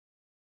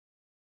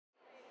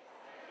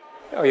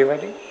Are you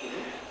ready?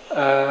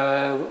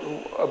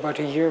 About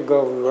a year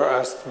ago, we were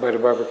asked by the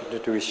Barbican to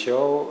do a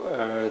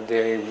show.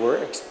 They were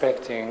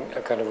expecting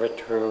a kind of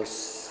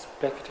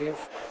retrospective.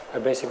 I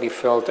basically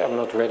felt I'm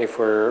not ready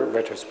for a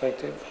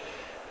retrospective.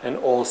 And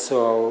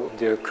also,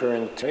 the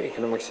current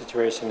economic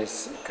situation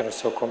is kind of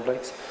so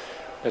complex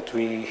that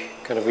we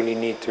kind of really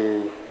need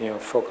to,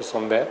 focus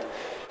on that.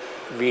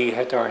 We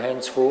had our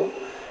hands full.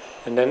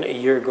 And then a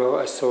year ago,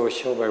 I saw a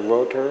show by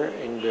Rotor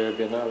in the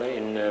Biennale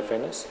in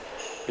Venice,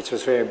 which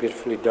was very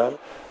beautifully done.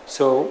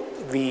 So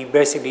we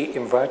basically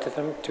invited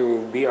them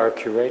to be our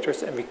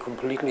curators, and we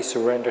completely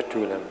surrendered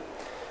to them.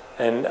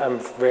 And I'm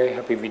very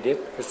happy we did,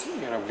 because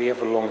we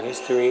have a long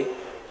history.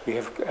 We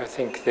have, I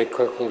think they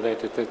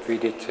calculated that we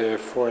did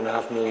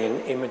 4.5 million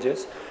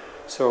images.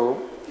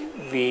 So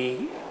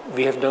we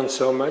have done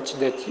so much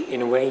that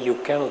in a way you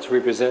cannot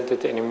represent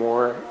it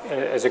anymore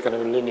as a kind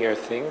of linear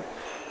thing.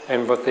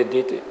 And what they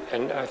did,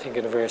 and I think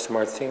a very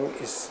smart thing,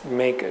 is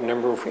make a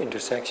number of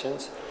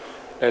intersections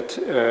that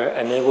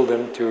enable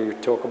them to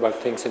talk about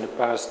things in the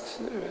past,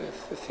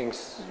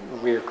 things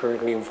we are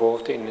currently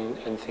involved in,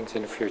 and things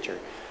in the future.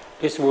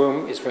 This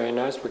room is very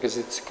nice because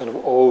it's kind of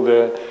all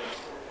the,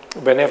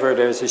 whenever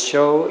there's a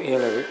show,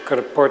 kind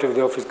of part of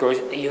the office goes,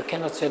 you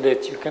cannot say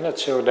that, you cannot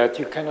show that,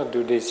 you cannot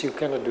do this, you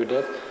cannot do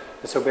that.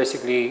 And so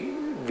basically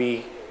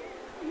we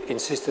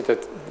insisted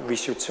that we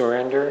should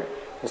surrender.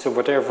 And so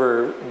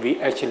whatever we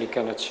actually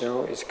cannot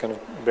show is kind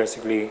of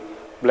basically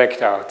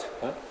blacked out.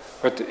 Huh?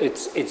 But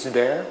it's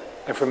there.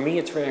 And for me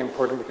it's very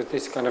important because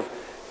this kind of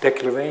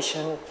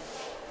declaration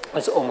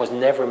is almost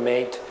never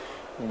made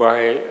by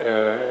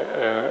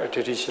a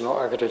traditional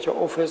architecture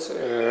office.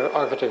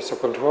 Architects are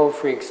control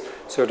freaks,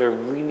 so they're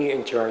really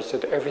in charge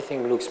that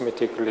everything looks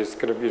meticulous,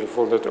 kind of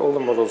beautiful, that all the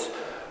models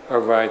are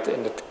right,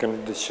 and that kind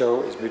of the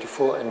show is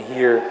beautiful. And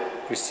here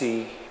you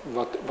see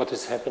what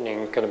is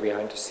happening kind of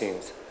behind the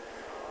scenes.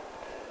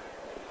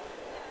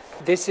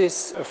 This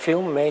is a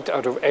film made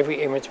out of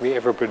every image we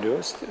ever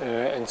produced,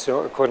 and so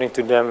according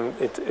to them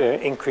it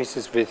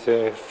increases with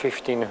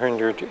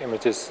 1,500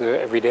 images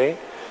every day.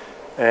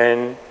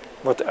 And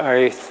what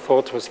I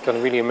thought was kind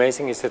of really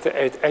amazing is that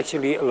it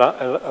actually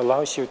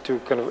allows you to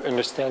kind of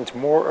understand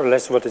more or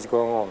less what is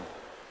going on.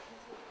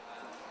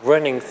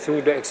 Running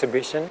through the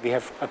exhibition, we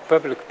have a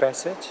public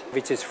passage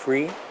which is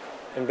free,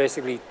 and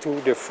basically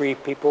to the free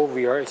people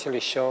we are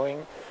actually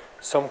showing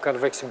some kind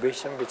of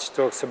exhibition which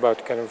talks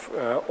about kind of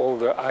all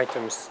the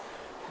items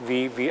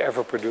we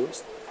ever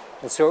produced.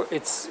 And so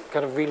it's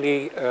kind of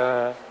really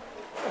a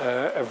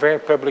very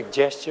public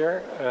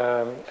gesture,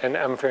 and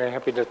I'm very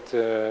happy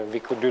that we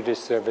could do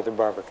this with the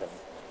Barbican.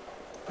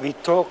 We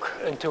talk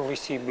until we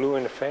see blue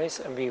in the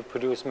face, and we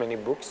produce many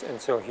books, and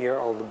so here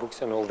are all the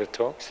books and all the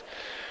talks.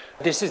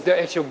 This is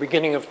the actual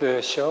beginning of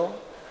the show.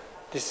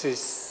 This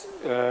is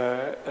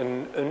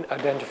an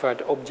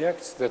unidentified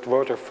object that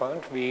Rotor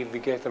found. We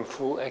gave them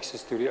full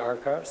access to the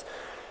archives,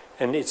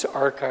 and it's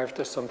archived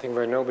as something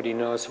where nobody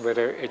knows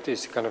whether it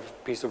is kind of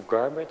a piece of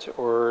garbage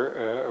or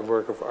a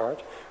work of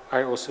art.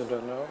 I also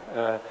don't know.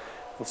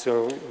 And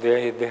so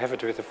they have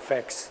it with a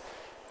fax,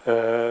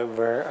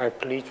 where I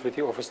plead with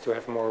the office to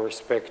have more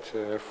respect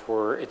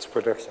for its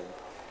production.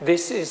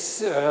 This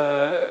is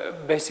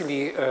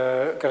basically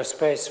a kind of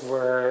space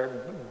where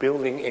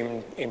building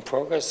in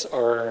progress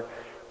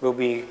will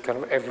be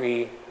kind of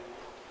every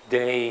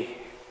day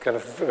kind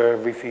of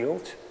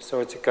revealed.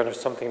 So it's a kind of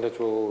something that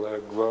will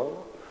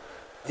grow.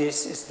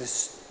 This is the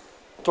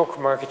stock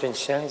market in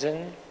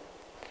Shenzhen.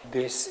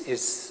 This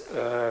is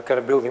kind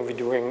of building we're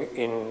doing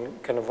in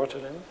kind of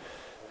Rotterdam.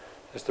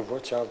 There's the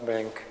Rothschild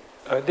Bank.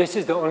 This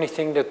is the only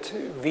thing that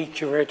we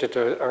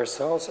curated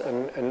ourselves,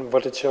 and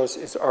what it shows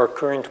is our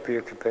current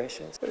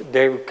preoccupations.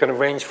 They kind of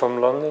range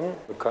from London,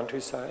 the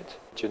countryside,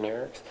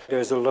 generics.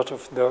 There's a lot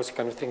of those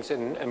kind of things,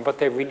 and what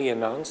they really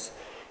announce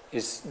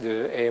is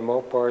the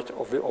AMO part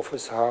of the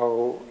office,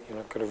 how,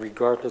 kind of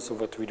regardless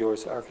of what we do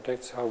as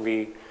architects, how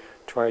we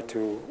try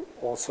to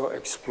also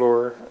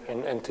explore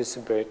and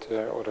anticipate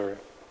other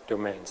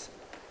domains.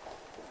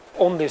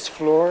 On this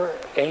floor,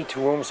 8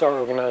 rooms are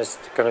organized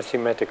kind of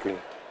thematically.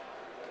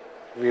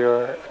 We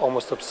are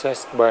almost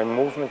obsessed by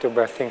movement or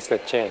by things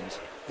that change.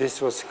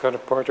 This was kind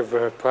of part of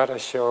a Prada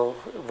show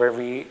where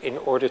we, in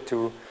order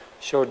to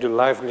show the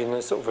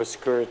liveliness of a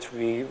skirt,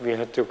 we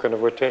had to kind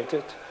of rotate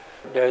it.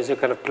 There is a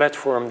kind of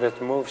platform that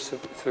moves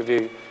through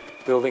the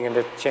building and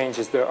that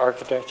changes the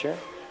architecture.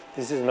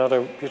 This is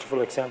another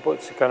beautiful example.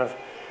 It's a kind of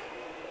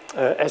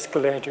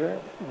escalator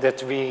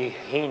that we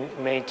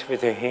made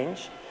with a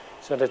hinge,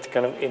 so that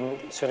kind of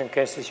in certain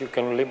cases you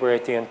can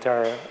liberate the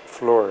entire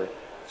floor.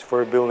 It's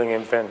for a building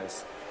in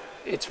Venice.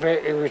 It's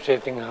very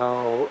irritating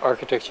how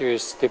architecture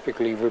is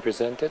typically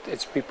represented.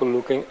 It's people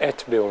looking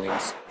at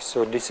buildings.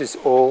 So this is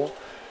all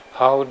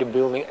how the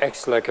building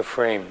acts like a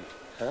frame.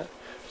 Huh?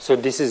 So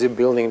this is a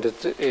building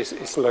that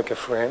is like a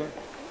frame.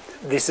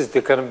 This is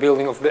the kind of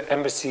building of the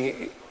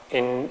embassy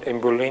in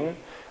Berlin,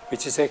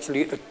 which is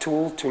actually a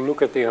tool to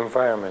look at the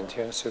environment.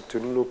 Yeah? So to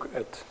look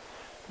at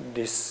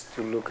this,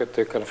 to look at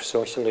the kind of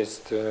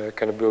socialist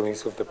kind of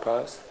buildings of the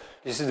past.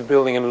 This is the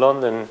building in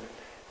London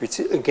which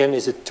again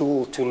is a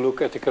tool to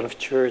look at the kind of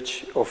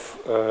church of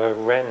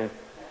Rem,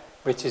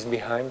 which is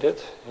behind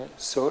it. Yeah.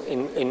 So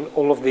in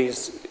all of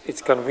these,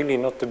 it's kind of really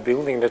not the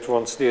building that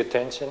wants the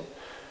attention,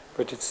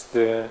 but it's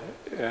the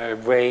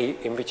way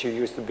in which you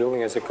use the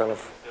building as a kind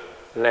of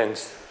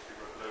lens.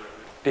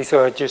 These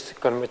are just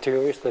kind of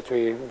materials that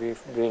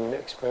we've been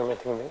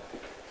experimenting with.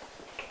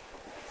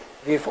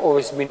 We've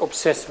always been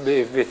obsessed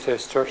with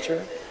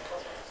structure.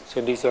 So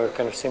these are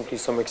kind of simply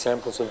some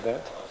examples of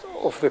that,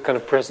 of the kind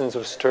of presence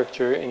of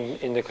structure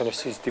in the kind of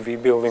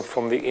CCTV building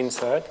from the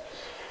inside.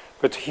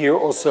 But here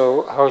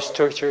also, how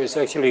structure is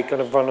actually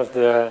kind of one of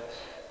the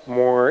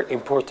more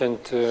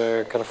important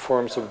kind of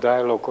forms of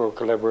dialogue or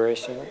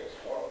collaboration.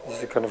 This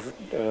is a kind of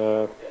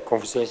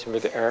conversation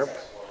with the Arab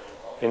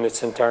in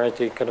its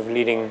entirety, kind of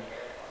leading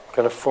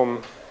kind of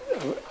from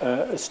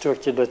a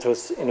structure that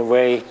was in a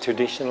way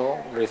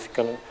traditional with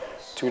kind of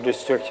to the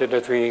structure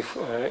that we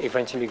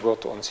eventually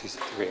got on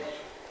CCTV.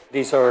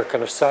 These are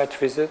kind of site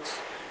visits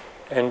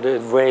and the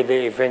way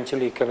they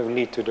eventually kind of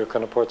lead to the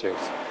kind of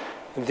projects.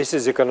 And this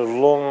is a kind of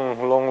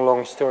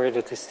long story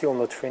that is still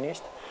not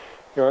finished.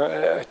 Your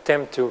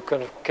attempt to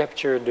kind of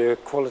capture the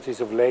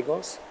qualities of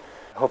Lagos.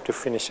 I hope to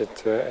finish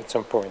it at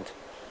some point.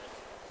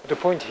 The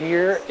point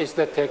here is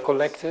that they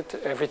collected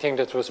everything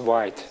that was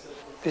white.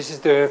 This is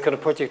the kind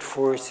of project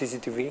for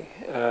CCTV,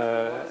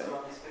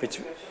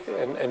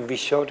 and we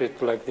showed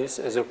it like this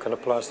as a kind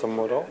of plaster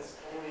model.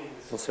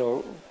 And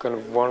so kind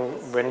of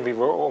when we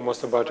were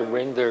almost about to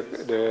win,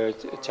 the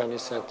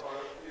Chinese said,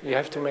 you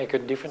have to make a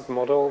different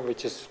model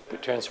which is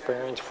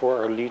transparent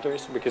for our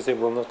leaders because they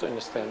will not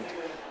understand.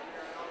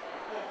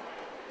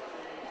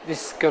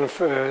 This kind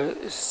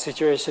of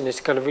situation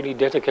is kind of really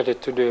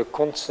dedicated to the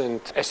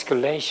constant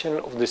escalation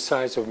of the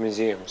size of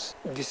museums.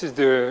 This is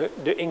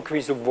the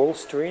increase of Wall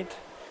Street,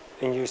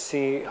 and you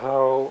see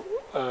how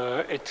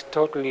it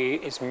totally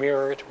is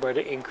mirrored by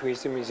the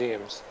increase in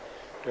museums.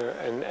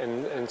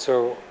 And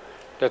so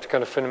that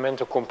kind of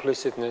fundamental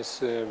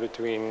complicitness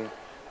between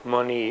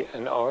money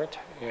and art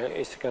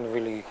is kind of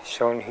really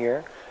shown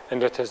here,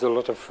 and that has a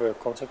lot of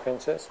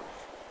consequences.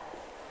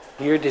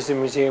 Here, this is a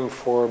museum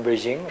for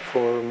Beijing,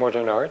 for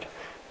modern art.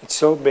 It's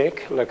so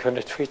big, like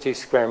 150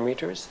 square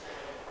meters,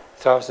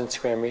 1,000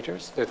 square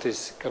meters. That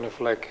is kind of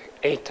like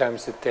 8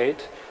 times the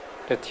Tate,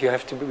 that you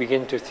have to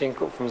begin to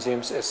think of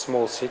museums as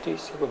small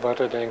cities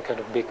rather than kind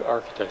of big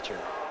architecture.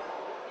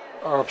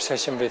 Our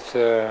obsession with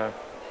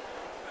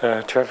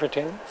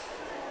travertine.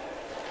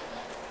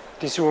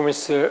 This room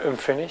is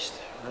unfinished.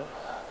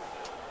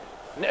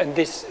 And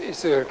this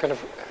is a kind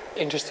of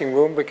interesting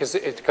room because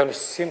it kind of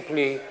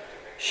simply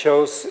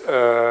shows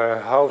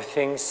how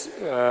things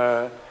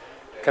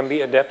can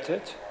be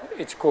adapted.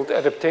 It's called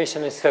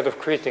adaptation instead of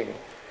criticking.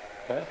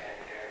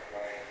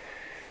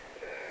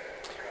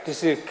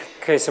 This is a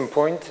case in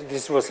point.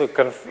 This was a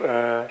kind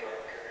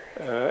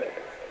of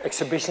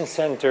exhibition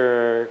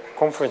center,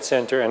 conference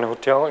center and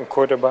hotel in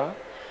Cordoba.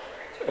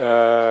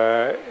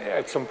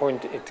 At some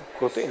point it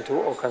got into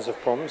all kinds of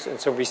problems, and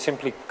so we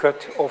simply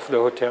cut off the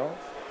hotel,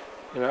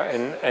 you know,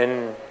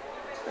 and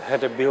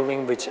had a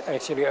building which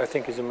actually I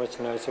think is a much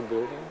nicer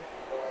building.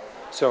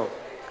 So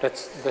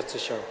that's a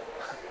show.